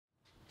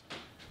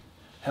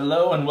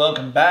Hello and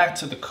welcome back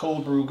to the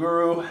Cold Brew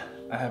Guru.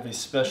 I have a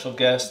special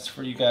guest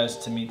for you guys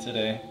to meet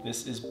today.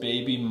 This is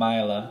baby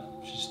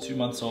Mylah. She's 2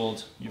 months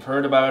old. You've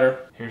heard about her.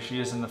 Here she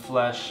is in the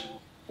flesh.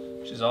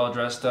 She's all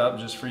dressed up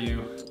just for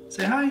you.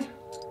 Say hi.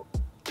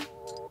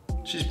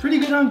 She's pretty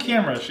good on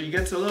camera. She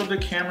gets a little bit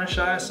camera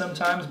shy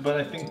sometimes,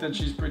 but I think that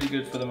she's pretty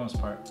good for the most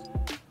part.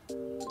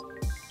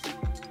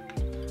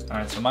 All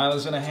right, so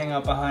Mylah's gonna hang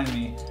out behind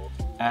me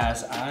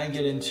as I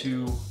get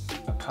into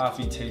a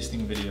coffee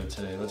tasting video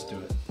today. Let's do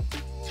it.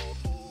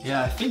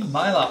 Yeah, I think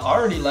Mylah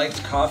already likes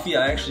coffee.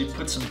 I actually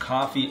put some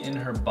coffee in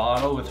her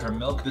bottle with her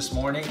milk this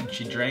morning and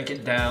she drank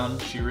it down.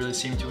 She really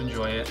seemed to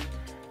enjoy it.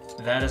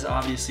 That is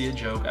obviously a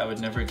joke. I would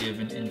never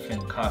give an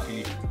infant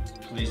coffee.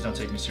 Please don't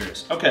take me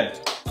serious. Okay,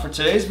 for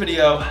today's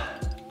video,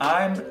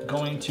 I'm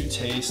going to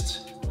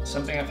taste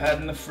something I've had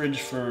in the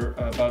fridge for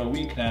about a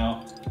week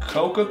now.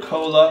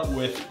 Coca-Cola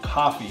with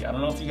coffee. I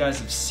don't know if you guys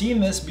have seen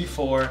this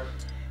before.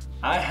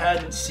 I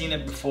hadn't seen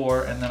it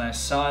before, and then I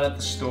saw it at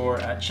the store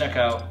at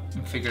checkout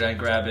and figured I'd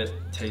grab it,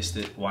 taste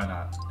it, why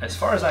not? As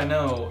far as I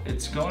know,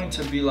 it's going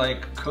to be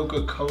like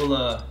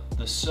Coca-Cola,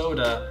 the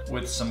soda,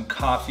 with some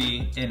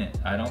coffee in it.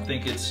 I don't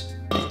think it's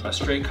a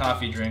straight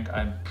coffee drink.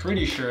 I'm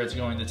pretty sure it's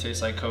going to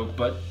taste like Coke,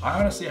 but I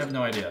honestly have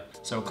no idea.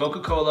 So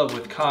Coca-Cola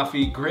with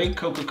coffee, great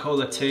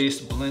Coca-Cola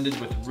taste blended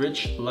with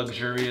rich,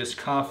 luxurious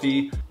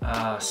coffee,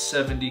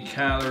 70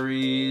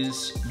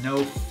 calories,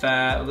 no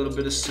fat, a little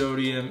bit of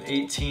sodium,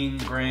 18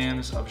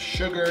 grams of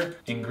sugar,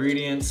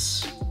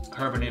 ingredients,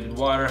 carbonated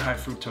water, high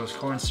fructose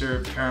corn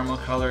syrup, caramel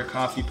color,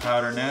 coffee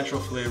powder, natural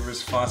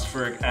flavors,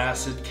 phosphoric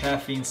acid,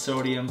 caffeine,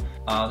 sodium.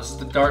 This is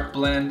the dark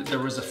blend. There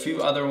was a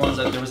few other ones.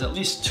 There was at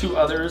least 2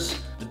 others.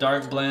 The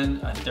dark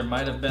blend, there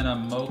might have been a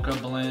mocha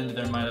blend,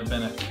 there might have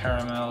been a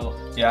caramel.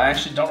 Yeah, I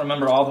actually don't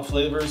remember all the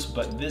flavors,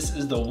 but this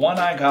is the one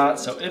I got.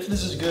 So if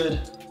this is good,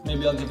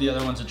 maybe I'll give the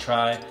other ones a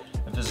try.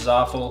 If this is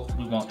awful,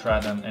 we won't try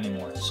them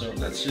anymore. So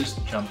let's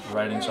just jump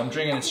right in. So I'm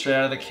drinking it straight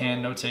out of the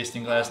can, no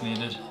tasting glass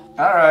needed.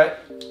 All right,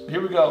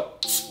 here we go.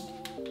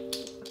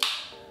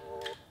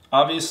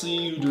 Obviously,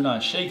 you do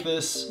not shake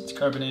this, it's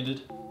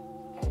carbonated.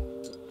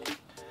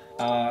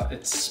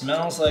 It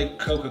smells like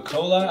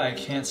Coca-Cola. I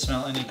can't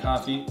smell any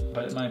coffee,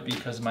 but it might be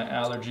because my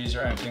allergies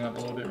are acting up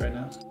a little bit right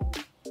now.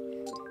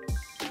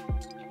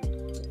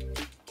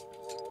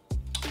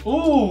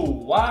 Ooh,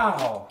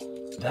 wow,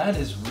 that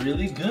is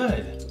really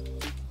good.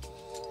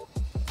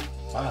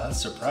 Wow,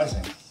 that's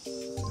surprising.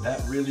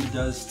 That really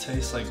does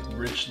taste like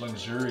rich,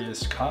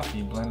 luxurious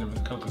coffee blended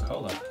with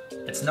Coca-Cola.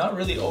 It's not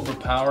really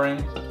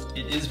overpowering.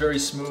 It is very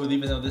smooth,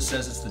 even though this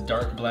says it's the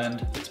dark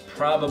blend. It's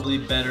probably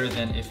better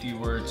than if you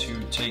were to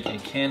take a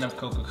can of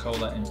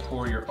Coca-Cola and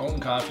pour your own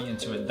coffee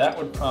into it. That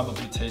would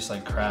probably taste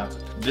like crap.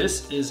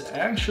 This is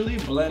actually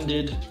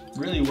blended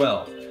really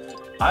well.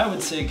 I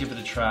would say give it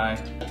a try.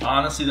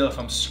 Honestly though, if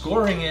I'm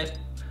scoring it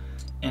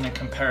in a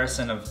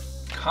comparison of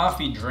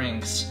coffee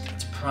drinks,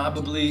 it's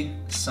probably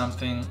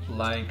something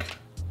like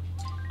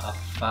a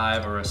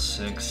 5 or a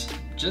 6,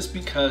 just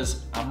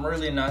because I'm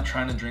really not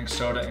trying to drink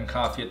soda and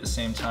coffee at the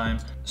same time.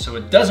 So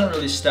it doesn't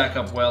really stack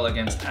up well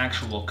against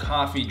actual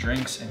coffee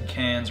drinks in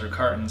cans or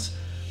cartons,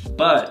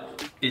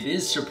 but it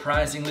is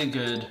surprisingly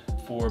good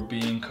for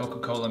being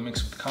Coca-Cola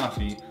mixed with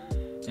coffee.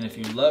 And if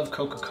you love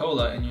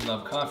Coca-Cola and you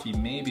love coffee,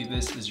 maybe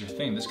this is your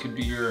thing. This could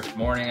be your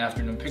morning,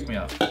 afternoon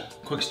pick-me-up.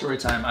 Quick story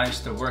time, I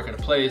used to work at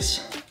a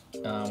place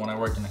when I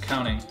worked in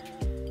accounting.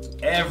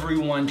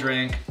 Everyone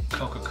drank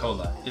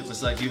Coca-Cola. It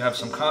was like you have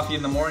some coffee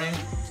in the morning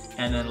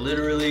and then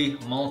literally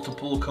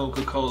multiple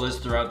Coca-Colas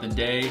throughout the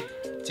day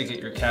to get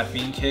your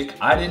caffeine kick.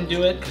 I didn't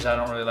do it because I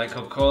don't really like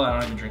Coca-Cola. I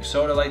don't even drink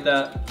soda like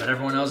that, but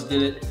everyone else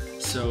did it.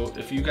 So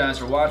if you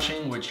guys are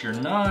watching, which you're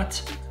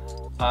not,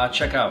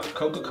 check out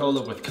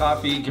Coca-Cola with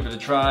coffee, give it a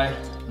try.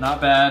 Not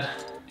bad,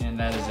 and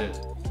that is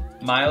it.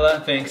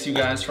 Mylah, thanks you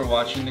guys for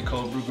watching the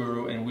Cold Brew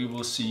Guru, and we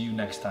will see you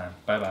next time.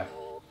 Bye-bye.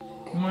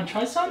 You wanna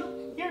try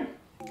some? Here.